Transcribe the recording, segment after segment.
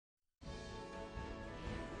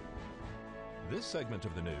This segment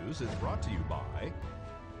of the news is brought to you by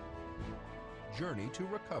Journey to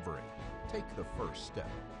Recovery. Take the first step.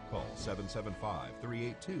 Call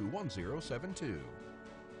 775-382-1072.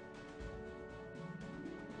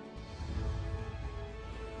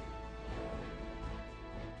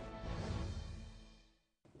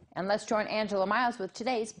 And let's join Angela Miles with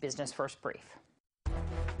today's Business First Brief.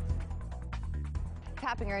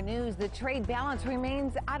 Topping our news, the trade balance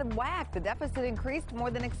remains out of whack. The deficit increased more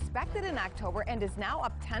than expected in October and is now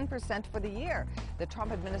up 10% for the year. The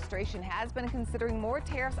Trump administration has been considering more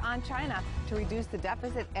tariffs on China to reduce the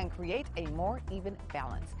deficit and create a more even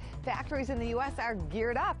balance. Factories in the U.S. are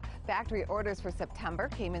geared up. Factory orders for September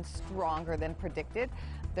came in stronger than predicted.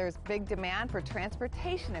 There's big demand for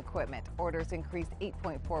transportation equipment. Orders increased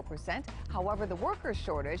 8.4%. However, the worker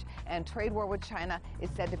shortage and trade war with China is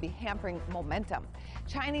said to be hampering momentum.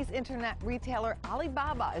 Chinese internet retailer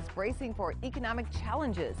Alibaba is bracing for economic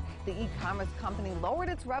challenges. The e-commerce company lowered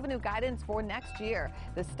its revenue guidance for next year.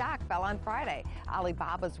 The stock fell on Friday.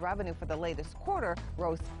 Alibaba's revenue for the latest quarter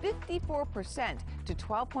rose 54% to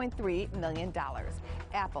 $12.3 million.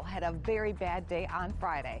 Apple had a very bad day on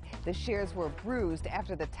Friday. The shares were bruised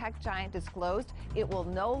after the tech giant disclosed it will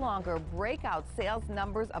no longer break out sales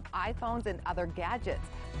numbers of iPhones and other gadgets.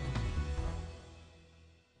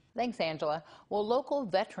 Thanks, Angela. Well, local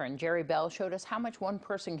veteran Jerry Bell showed us how much one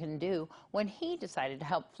person can do when he decided to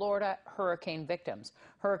help Florida hurricane victims.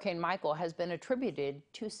 Hurricane Michael has been attributed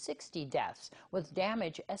to 60 deaths, with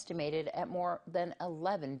damage estimated at more than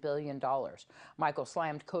 $11 billion. Michael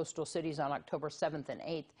slammed coastal cities on October 7th and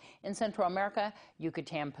 8th. In Central America,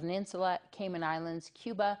 Yucatan Peninsula, Cayman Islands,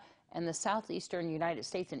 Cuba, and the southeastern United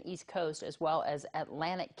States and East Coast, as well as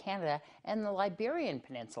Atlantic Canada and the Liberian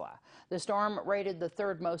Peninsula. The storm, rated the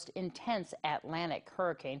third most intense Atlantic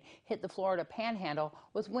hurricane, hit the Florida Panhandle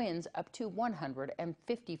with winds up to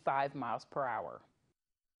 155 miles per hour.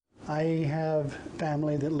 I have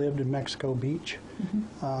family that lived in Mexico Beach.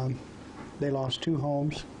 They lost 2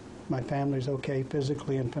 homes. My family's okay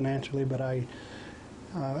physically and financially, but I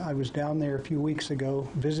was down there a few weeks ago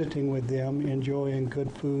visiting with them, enjoying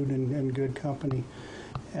good food and good company,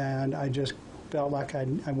 and I just felt like I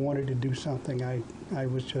wanted to do something. I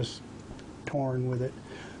was just torn with it.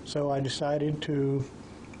 So I decided to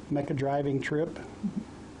make a driving trip.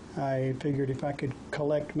 I figured if I could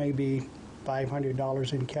collect maybe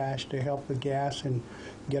 $500 in cash to help with gas and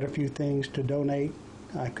get a few things to donate,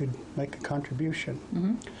 I could make a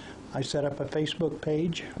contribution. I set up a Facebook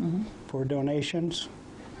page for donations.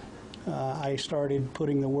 I started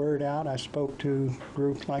putting the word out. I spoke to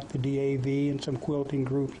groups like the DAV and some quilting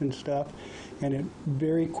groups and stuff, and it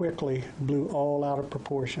very quickly blew all out of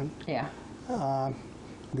proportion. Yeah.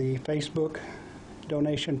 The Facebook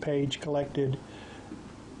donation page collected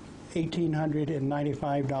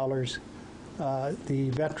 $1,895. The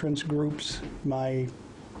veterans groups, my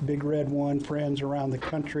Big Red One friends around the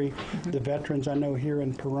country, the veterans I know here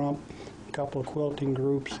in Pahrump, a couple of quilting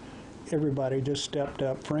groups, everybody just stepped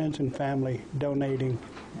up, friends and family donating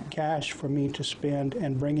cash for me to spend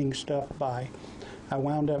and bringing stuff by. I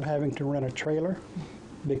wound up having to rent a trailer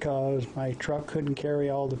because my truck couldn't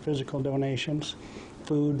carry all the physical donations,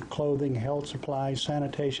 food, clothing, health supplies,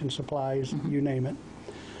 sanitation supplies, you name it.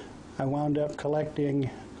 I wound up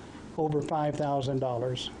collecting over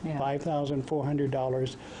 $5,000,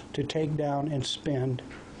 $5,400 to take down and spend.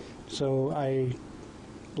 So I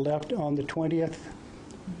left on the 20th,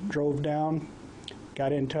 drove down,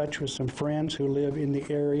 got in touch with some friends who live in the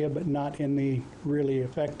area but not in the really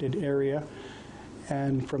affected area.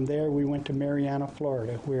 And from there we went to Marianna,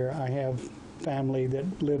 Florida, where I have family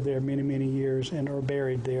that lived there many, many years and are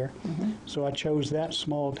buried there. So I chose that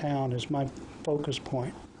small town as my focus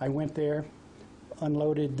point. I went there,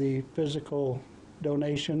 unloaded the physical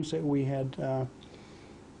donations that we had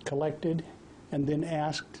collected, and then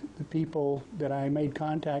asked the people that I made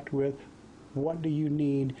contact with, what do you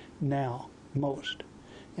need now most?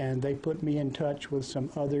 And they put me in touch with some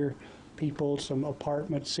other people, some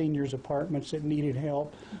apartments, seniors apartments that needed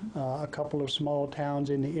help, a couple of small towns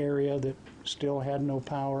in the area that still had no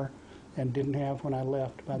power and didn't have when I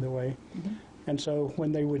left, by the way. And so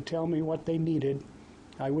when they would tell me what they needed,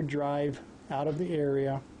 I would drive out of the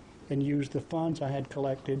area and use the funds I had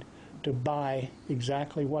collected to buy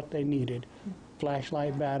exactly what they needed.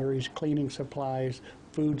 Flashlight batteries, cleaning supplies,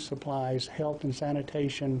 food supplies, health and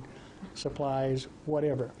sanitation supplies,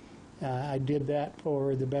 whatever. I did that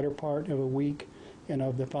for the better part of a week, and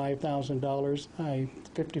of the $5,000,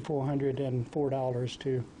 $5,404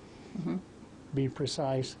 to be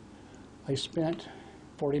precise. I spent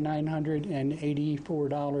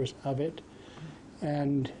 $4,984 of it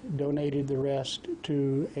and donated the rest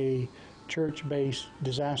to a church-based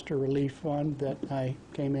disaster relief fund that I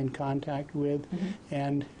came in contact with,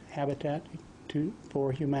 and Habitat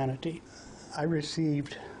for Humanity. I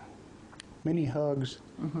received many hugs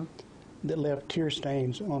that left tear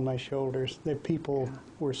stains on my shoulders. The people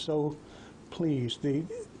were so pleased. The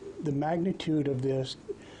magnitude of this,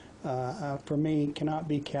 for me, cannot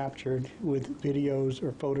be captured with videos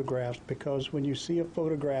or photographs, because when you see a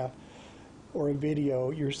photograph or a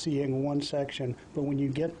video, you're seeing one section, but when you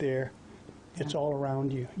get there, it's all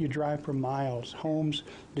around you. You drive for miles, homes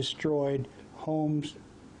destroyed, homes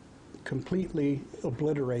completely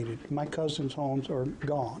obliterated. My cousin's homes are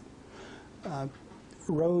gone.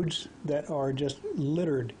 Roads that are just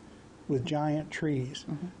littered with giant trees,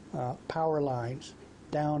 power lines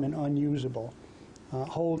down and unusable,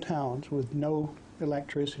 whole towns with no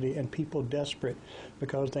electricity, and people desperate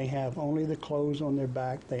because they have only the clothes on their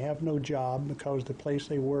back. They have no job because the place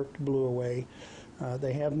they worked blew away.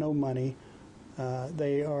 They have no money.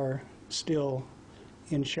 They are still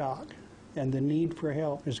in shock, and the need for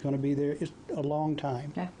help is going to be there a long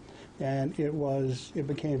time. Yeah. And it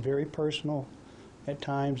became very personal. At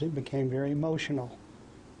times it became very emotional,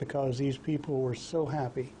 because these people were so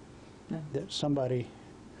happy that somebody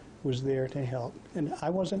was there to help. And I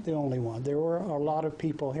wasn't the only one. There were a lot of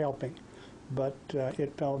people helping, but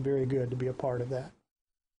it felt very good to be a part of that.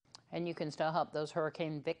 And you can still help those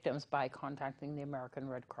hurricane victims by contacting the American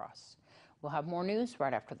Red Cross. We'll have more news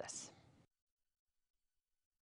right after this.